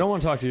 Obviously, they don't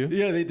want to talk to you.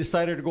 Yeah, they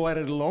decided to go at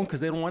it alone because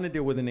they don't want to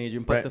deal with an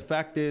agent. But the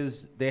fact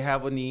is, they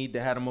have a need, they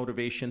had a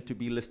motivation to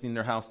be listing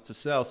their house to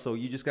sell. So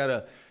you just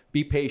gotta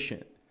be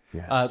patient.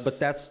 Yes.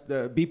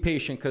 But be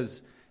patient,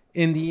 because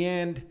in the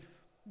end,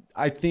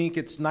 I think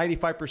it's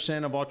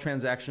 95% of all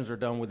transactions are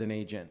done with an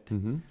agent.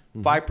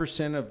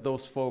 5% of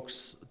those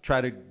folks try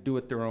to do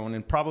it their own,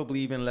 and probably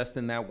even less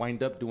than that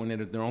wind up doing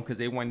it their own, because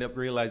they wind up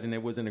realizing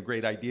it wasn't a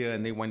great idea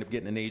and they wind up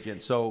getting an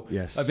agent. So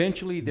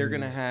eventually they're going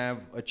to have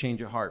a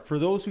change of heart. For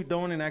those who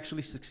don't and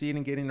actually succeed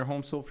in getting their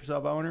home sold for sale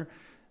by owner,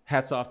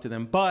 hats off to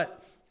them.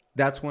 But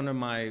that's one of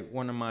my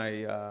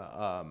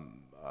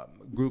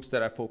groups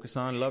that I focus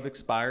on. Love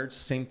expired,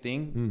 same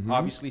thing.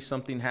 Obviously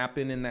something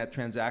happened in that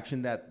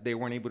transaction that they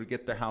weren't able to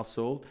get their house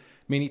sold.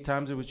 Many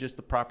times it was just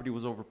the property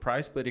was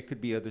overpriced, but it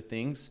could be other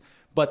things.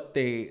 But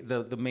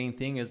the main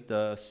thing is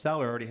the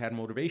seller already had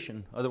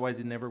motivation. Otherwise,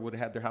 they never would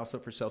have had their house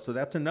up for sale. So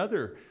that's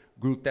another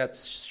group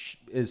that's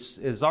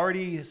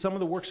already, some of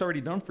the work's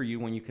already done for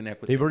you when you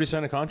connect with them. They've already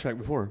signed a contract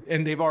before,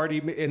 and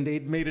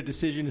they'd made a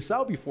decision to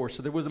sell before.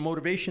 So there was a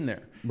motivation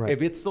there. Right.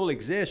 If it still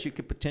exists, you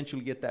could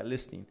potentially get that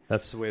listing.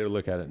 That's the way to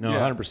look at it. No,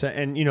 100%.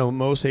 And you know,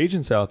 most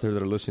agents out there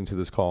that are listening to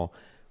this call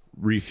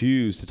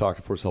refuse to talk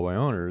to for sale by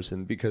owners,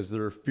 and because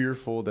they're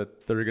fearful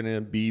that they're going to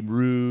be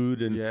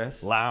rude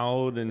and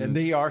loud, and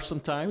they are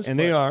sometimes, and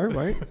they are,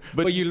 right?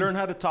 But you learn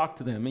how to talk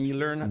to them, and you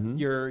learn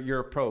your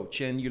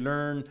approach, and you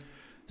learn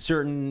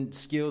certain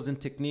skills and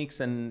techniques,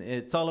 and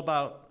it's all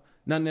about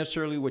not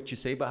necessarily what you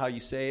say, but how you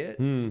say it.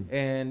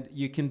 And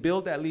you can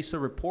build at least a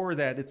rapport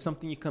that it's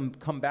something you can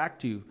come back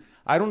to.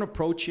 I don't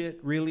approach it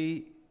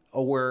really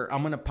where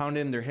I'm going to pound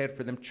it in their head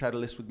for them to try to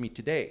list with me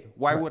today.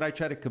 Why would I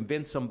try to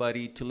convince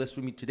somebody to list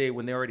with me today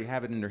when they already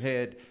have it in their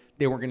head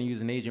they weren't going to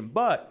use an agent?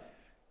 But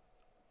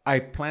I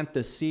plant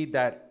the seed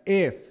that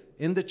if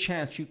in the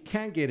chance you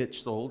can't get it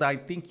sold, I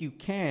think you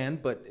can,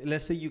 but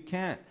let's say you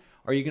can't.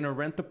 Are you going to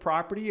rent the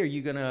property? Are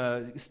you going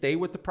to stay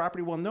with the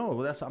property? Well,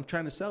 no, I'm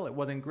trying to sell it.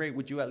 Well, then great.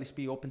 Would you at least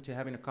be open to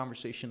having a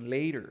conversation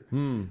later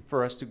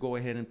for us to go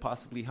ahead and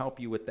possibly help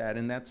you with that?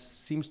 And that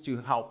seems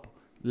to help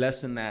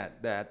lessen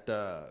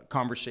that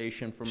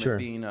conversation from it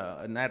being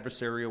an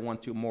adversarial one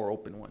to a more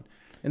open one.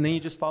 and then you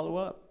just follow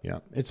up. Yeah,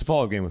 it's a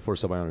follow-up game with for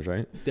sale by owners,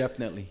 right?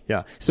 Definitely.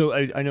 Yeah. So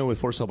I know with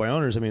for sale by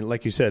owners, I mean,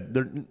 like you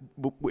said,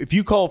 if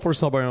you call for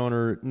sale by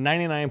owner,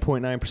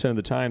 99.9% of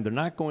the time, they're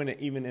not going to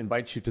even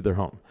invite you to their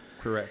home.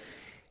 Correct.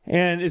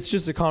 And it's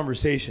just a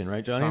conversation,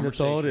 right, Johnny? That's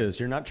all it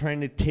is. You're not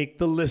trying to take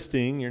the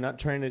listing. You're not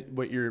trying to.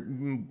 What you're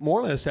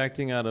more or less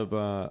acting out of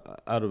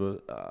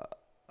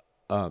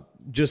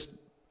just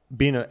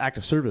being an act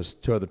of service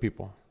to other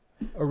people.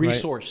 A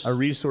resource. Right? A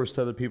resource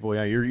to other people.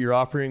 Yeah, you're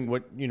offering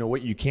what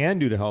you can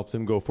do to help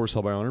them go for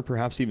sale by owner,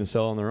 perhaps even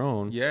sell on their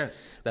own.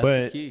 Yes, that's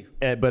the key.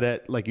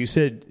 But like you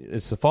said,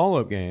 it's the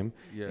follow-up game,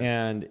 yes.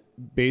 And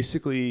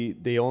basically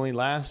they only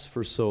last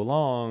for so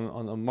long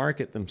on the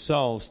market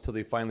themselves till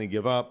they finally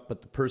give up.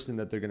 But the person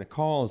that they're going to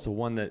call is the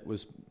one that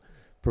was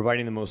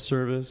providing the most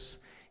service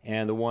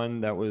and the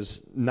one that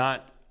was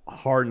not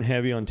hard and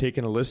heavy on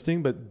taking a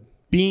listing, but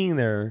being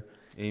there.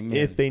 Amen.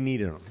 If they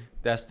needed them.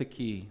 That's the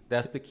key.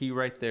 That's the key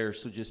right there.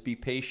 So just be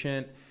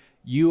patient.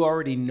 You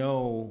already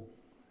know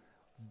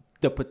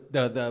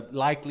the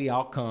likely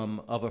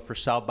outcome of a for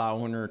sale by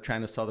owner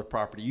trying to sell the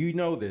property. You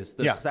know this.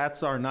 The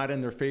stats are not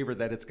in their favor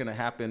that it's going to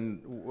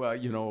happen,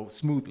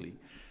 smoothly.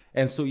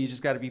 And so you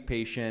just got to be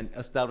patient,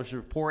 establish a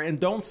rapport, and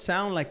don't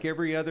sound like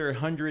every other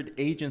 100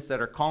 agents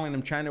that are calling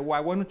them trying to,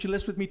 why don't you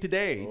list with me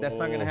today? That's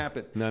not going to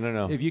happen.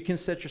 No. If you can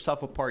set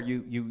yourself apart,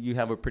 you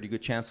have a pretty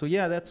good chance. So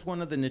yeah, that's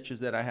one of the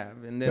niches that I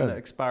have. And then the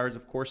expires,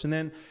 of course. And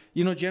then,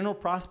 general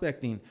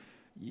prospecting.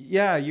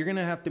 Yeah, you're going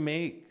to have to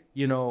make,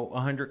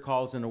 100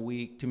 calls in a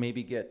week to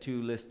maybe get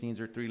 2 listings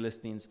or 3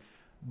 listings.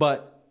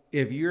 But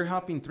if you're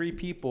helping 3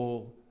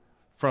 people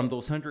from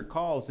those 100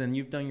 calls, then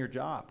you've done your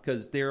job,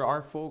 because there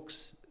are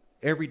folks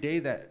every day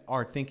that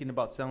are thinking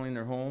about selling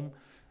their home,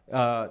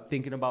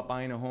 thinking about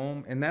buying a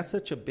home. And that's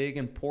such a big,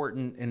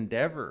 important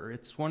endeavor.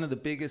 It's one of the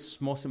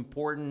biggest, most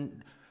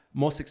important,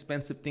 most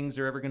expensive things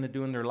they're ever going to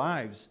do in their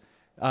lives.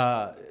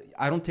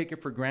 I don't take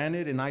it for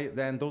granted.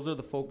 And those are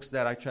the folks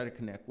that I try to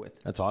connect with.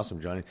 That's awesome,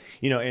 Johnny.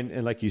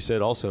 And like you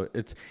said, also,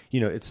 it's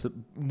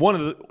one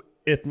of the,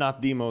 if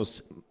not the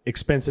most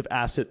expensive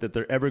asset that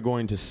they're ever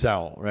going to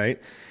sell. Right.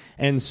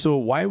 And so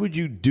why would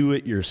you do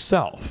it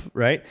yourself?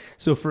 Right.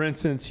 So for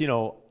instance,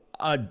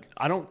 I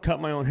don't cut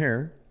my own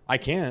hair. I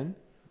can,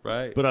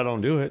 right? But I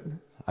don't do it.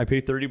 I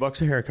pay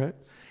 $30 a haircut.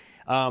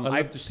 I'd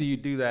love to see you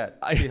do that.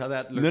 See how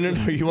that looks.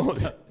 No, you won't.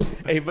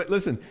 Hey, but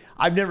listen,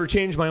 I've never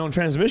changed my own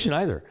transmission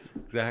either.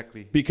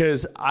 Exactly.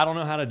 Because I don't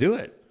know how to do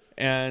it.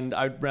 And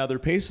I'd rather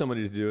pay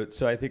somebody to do it.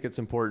 So I think it's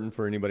important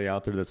for anybody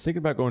out there that's thinking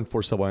about going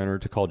for sale by owner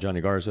to call Johnny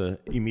Garza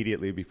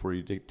immediately before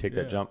you take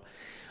that jump.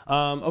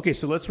 Okay,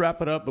 so let's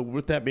wrap it up. But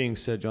with that being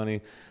said,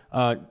 Johnny,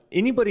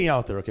 anybody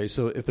out there, okay,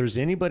 so if there's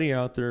anybody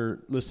out there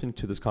listening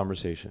to this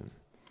conversation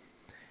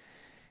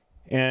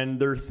and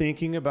they're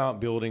thinking about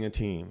building a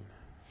team,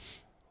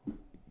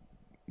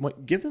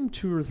 give them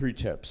 2 or 3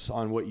 tips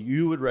on what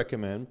you would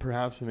recommend.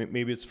 Perhaps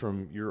maybe it's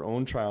from your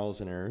own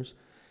trials and errors,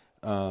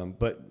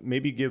 but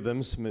maybe give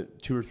them some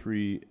 2 or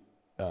 3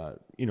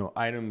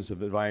 items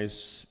of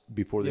advice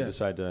before they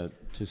decide to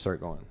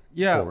start going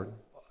forward.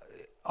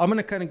 I'm going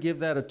to kind of give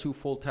that a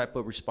twofold type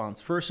of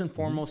response. First and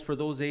foremost, for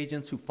those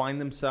agents who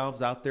find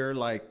themselves out there,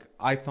 like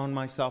I found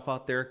myself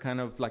out there, kind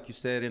of like you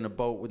said, in a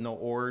boat with no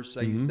oars.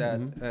 I use that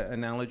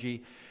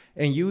analogy.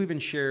 And you even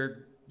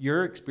shared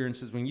your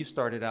experiences when you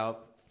started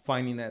out,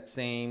 finding that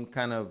same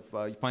kind of,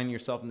 finding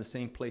yourself in the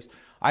same place.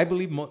 I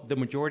believe the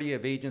majority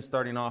of agents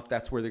starting off,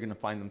 that's where they're going to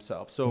find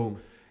themselves. So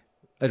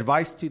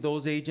advice to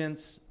those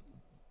agents,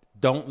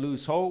 don't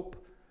lose hope.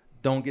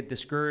 Don't get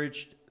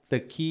discouraged. The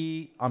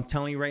key, I'm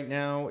telling you right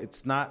now,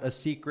 it's not a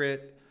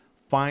secret.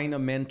 Find a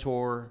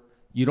mentor.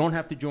 You don't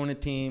have to join a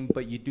team,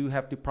 but you do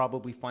have to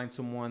probably find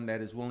someone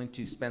that is willing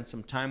to spend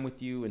some time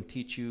with you and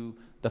teach you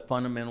the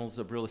fundamentals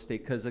of real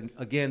estate. Because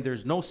again,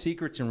 there's no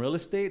secrets in real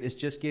estate. It's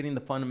just getting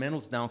the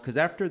fundamentals down. Because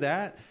after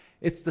that,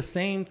 it's the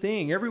same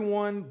thing.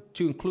 Everyone,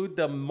 to include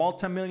the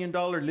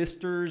multi-million-dollar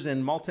listers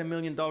and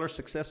multi-million-dollar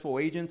successful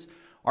agents,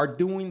 are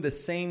doing the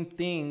same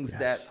things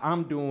that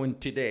I'm doing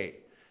today.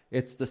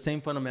 It's the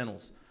same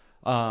fundamentals.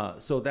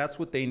 So that's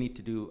what they need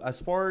to do.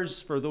 As far as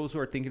for those who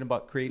are thinking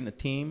about creating a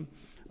team,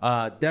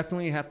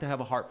 definitely have to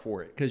have a heart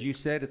for it, because you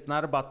said it's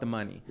not about the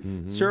money.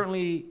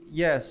 Certainly,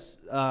 yes,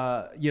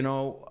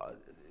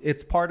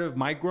 it's part of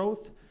my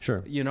growth.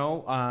 Sure.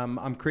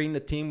 I'm creating a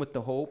team with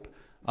the hope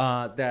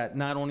that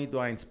not only do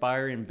I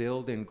inspire and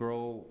build and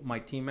grow my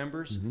team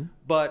members,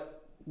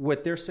 but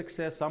with their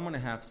success, I'm going to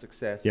have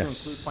success to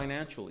include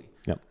financially.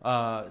 Yep.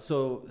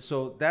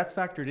 So that's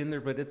factored in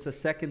there, but it's a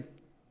second,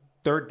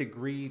 third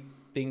degree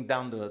thing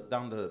down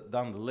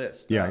the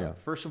list.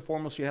 First and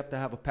foremost, you have to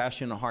have a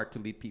passion and a heart to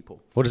lead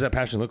people. What does that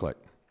passion look like?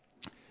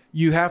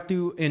 You have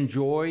to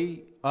enjoy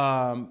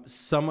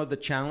some of the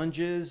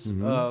challenges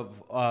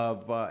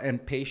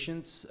and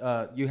patience.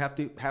 You have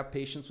to have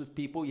patience with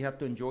people. You have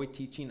to enjoy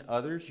teaching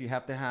others. You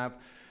have to have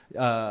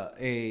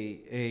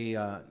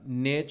a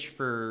niche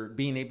for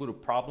being able to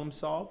problem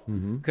solve,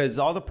 because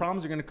all the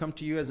problems are going to come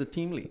to you as a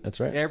team lead. That's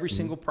right. Every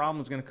single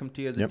problem is going to come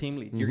to you as a team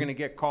lead. You're going to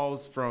get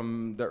calls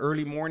from the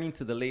early morning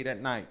to the late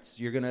at nights.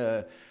 You're going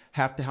to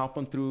have to help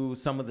them through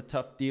some of the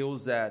tough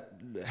deals that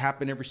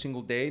happen every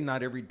single day.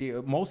 Not every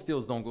deal. Most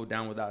deals don't go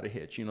down without a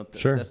hitch.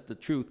 Sure. That's the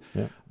truth.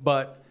 Yeah.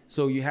 But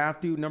so you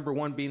have to, number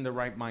one, be in the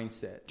right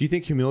mindset. Do you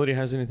think humility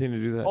has anything to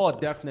do with that? Oh,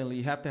 definitely.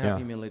 You have to have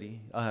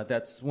humility.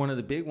 That's one of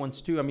the big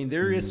ones, too. I mean,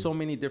 there is so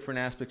many different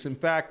aspects. In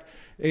fact,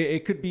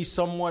 it could be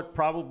somewhat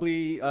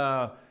probably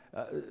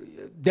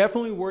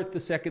definitely worth the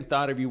second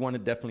thought if you want to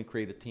definitely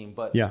create a team.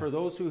 But for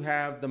those who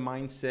have the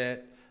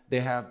mindset,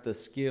 they have the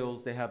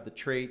skills, they have the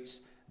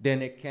traits,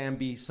 then it can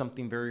be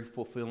something very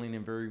fulfilling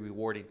and very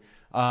rewarding.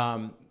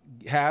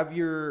 Have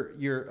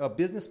your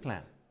business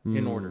plan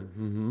in order.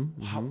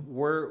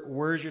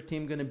 Where's your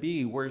team going to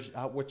be?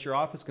 What's your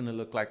office going to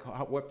look like?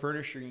 What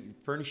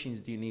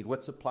furnishings do you need?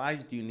 What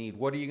supplies do you need?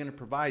 What are you going to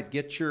provide?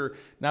 Get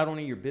not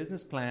only your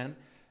business plan,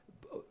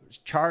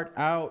 chart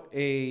out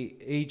a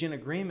agent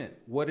agreement.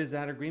 What is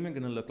that agreement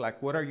going to look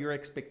like? What are your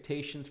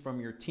expectations from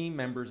your team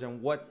members,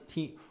 and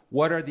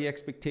what are the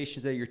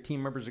expectations that your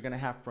team members are going to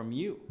have from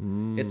you?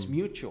 It's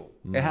mutual.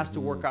 It has to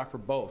work out for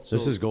both. So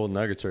this is golden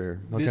nuggets right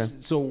here. Okay.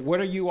 So what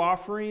are you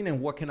offering,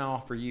 and what can I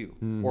offer you?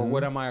 Or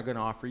what am I going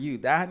to offer you?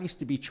 That needs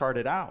to be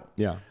charted out.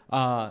 Yeah.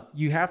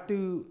 You have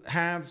to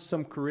have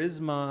some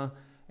charisma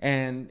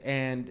and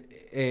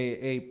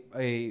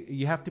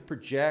you have to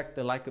project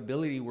the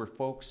likability where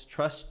folks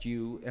trust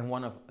you and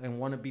want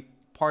to be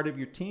part of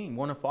your team,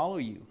 want to follow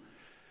you.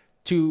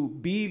 To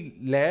be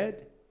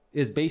led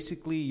is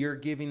basically you're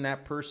giving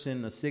that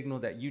person a signal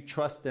that you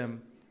trust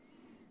them,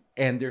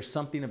 and there's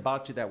something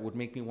about you that would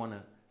make me want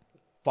to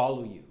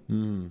follow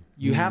you.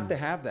 You have to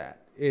have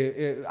that.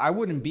 I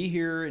wouldn't be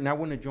here, and I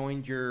wouldn't have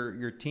joined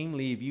your team,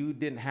 Lee, if you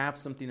didn't have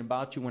something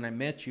about you when I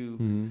met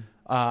you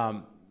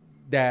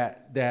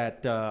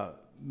that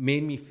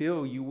made me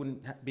feel you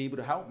wouldn't be able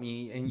to help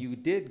me, and you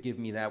did give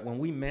me that. When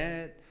we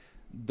met,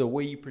 the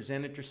way you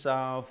presented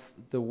yourself,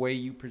 the way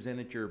you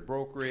presented your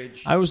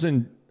brokerage. I was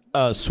in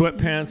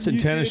sweatpants and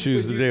tennis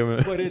shoes the day we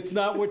met. But it's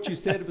not what you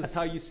said, it was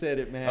how you said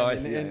it, man. Oh, I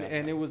see.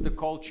 And it was the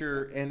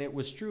culture, and it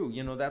was true.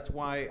 That's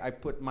why I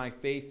put my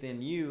faith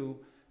in you,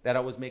 that I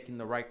was making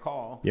the right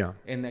call,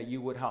 and that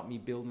you would help me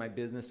build my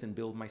business and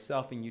build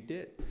myself, and you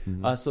did.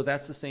 So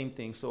that's the same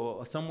thing.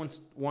 So someone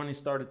wanting to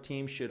start a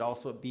team should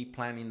also be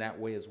planning that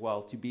way as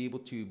well, to be able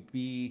to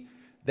be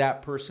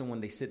that person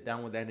when they sit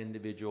down with that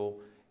individual.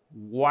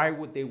 Why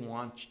would they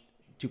want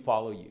to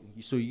follow you?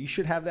 So you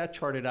should have that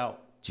charted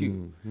out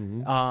too.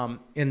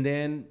 And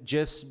then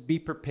just be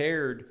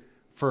prepared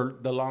for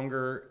the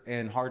longer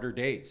and harder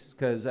days,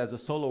 because as a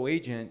solo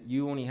agent,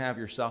 you only have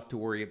yourself to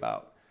worry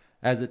about.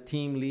 As a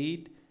team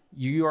lead,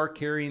 you are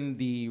carrying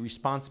the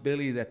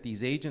responsibility that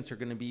these agents are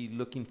going to be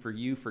looking for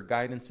you for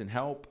guidance and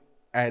help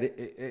at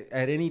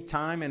any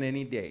time and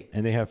any day.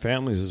 And they have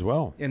families as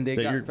well. And they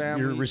got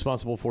families. You're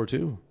responsible for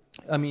too.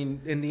 I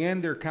mean, in the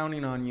end, they're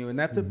counting on you, and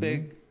that's a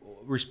big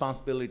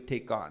responsibility to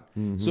take on.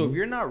 So if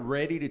you're not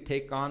ready to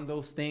take on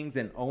those things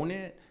and own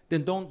it,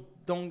 then don't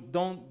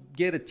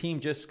get a team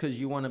just because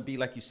you want to be,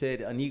 like you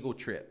said, an ego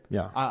trip.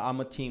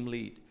 I'm a team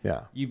lead.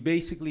 You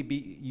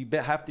basically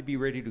have to be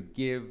ready to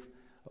give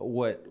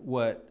what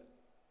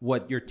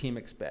your team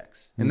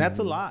expects, and that's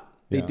a lot.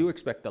 They do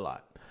expect a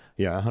lot.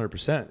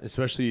 100%.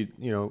 Especially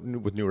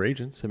with newer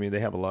agents. I mean, they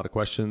have a lot of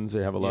questions.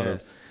 They have a lot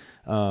of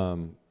a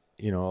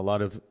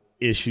lot of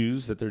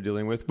issues that they're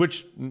dealing with,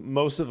 which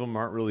most of them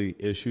aren't really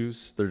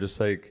issues. They're just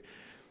like,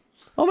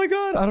 oh my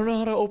God, I don't know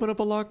how to open up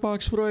a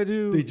lockbox. What do I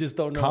do? They just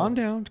don't know. Calm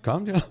down.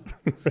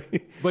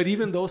 Right? But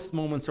even those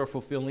moments are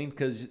fulfilling,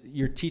 because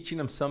you're teaching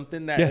them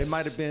something that it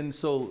might have been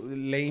so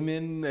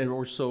layman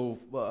or so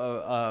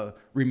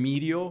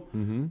remedial,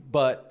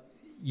 but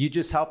you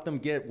just help them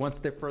get one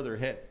step further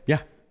ahead. Yeah.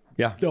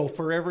 They'll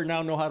forever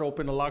now know how to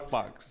open a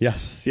lockbox.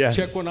 Yes.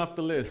 Check one off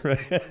the list. Right.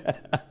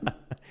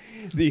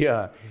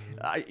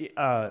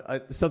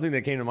 Something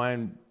that came to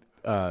mind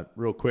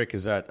real quick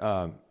is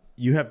that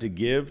you have to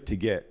give to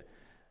get,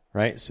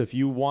 right? So if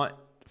you want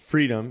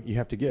freedom, you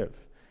have to give.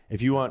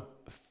 If you want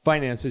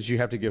finances, you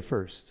have to give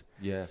first.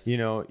 Yes.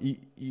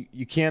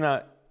 You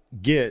cannot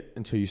get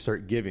until you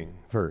start giving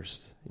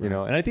first, and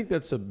I think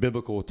that's a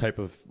biblical type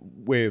of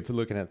way of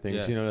looking at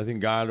things. Yes. I think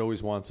God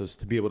always wants us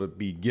to be able to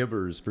be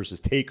givers versus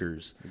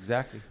takers.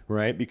 Exactly.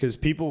 Right? Because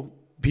people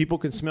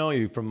can smell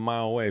you from a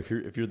mile away if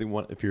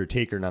you're a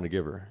taker, not a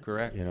giver.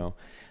 Correct.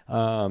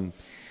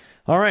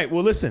 All right.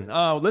 Well, listen.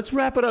 Let's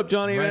wrap it up,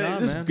 Johnny.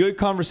 This is good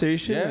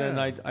conversation, and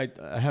I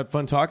had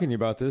fun talking to you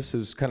about this. It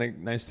was kind of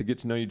nice to get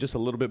to know you just a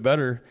little bit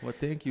better. Well,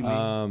 thank you,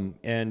 Lee.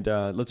 And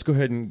let's go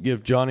ahead and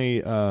give Johnny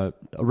a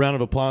round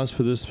of applause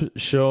for this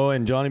show.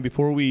 And Johnny,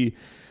 before we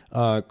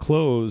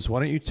close, why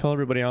don't you tell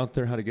everybody out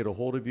there how to get a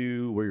hold of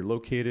you, where you're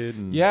located?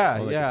 And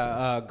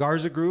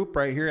Garza Group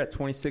right here at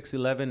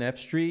 2611 F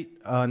Street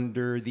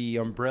under the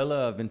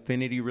umbrella of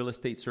Infinity Real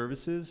Estate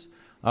Services.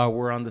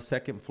 We're on the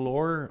second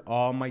floor.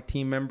 All my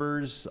team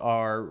members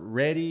are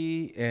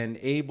ready and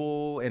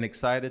able and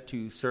excited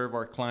to serve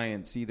our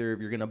clients. Either if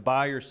you're going to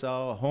buy or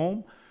sell a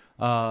home,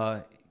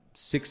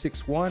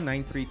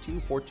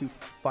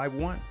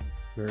 661-932-4251.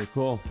 Very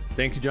cool.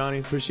 Thank you, Johnny.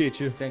 Appreciate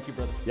you. Thank you,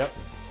 brother. Yep.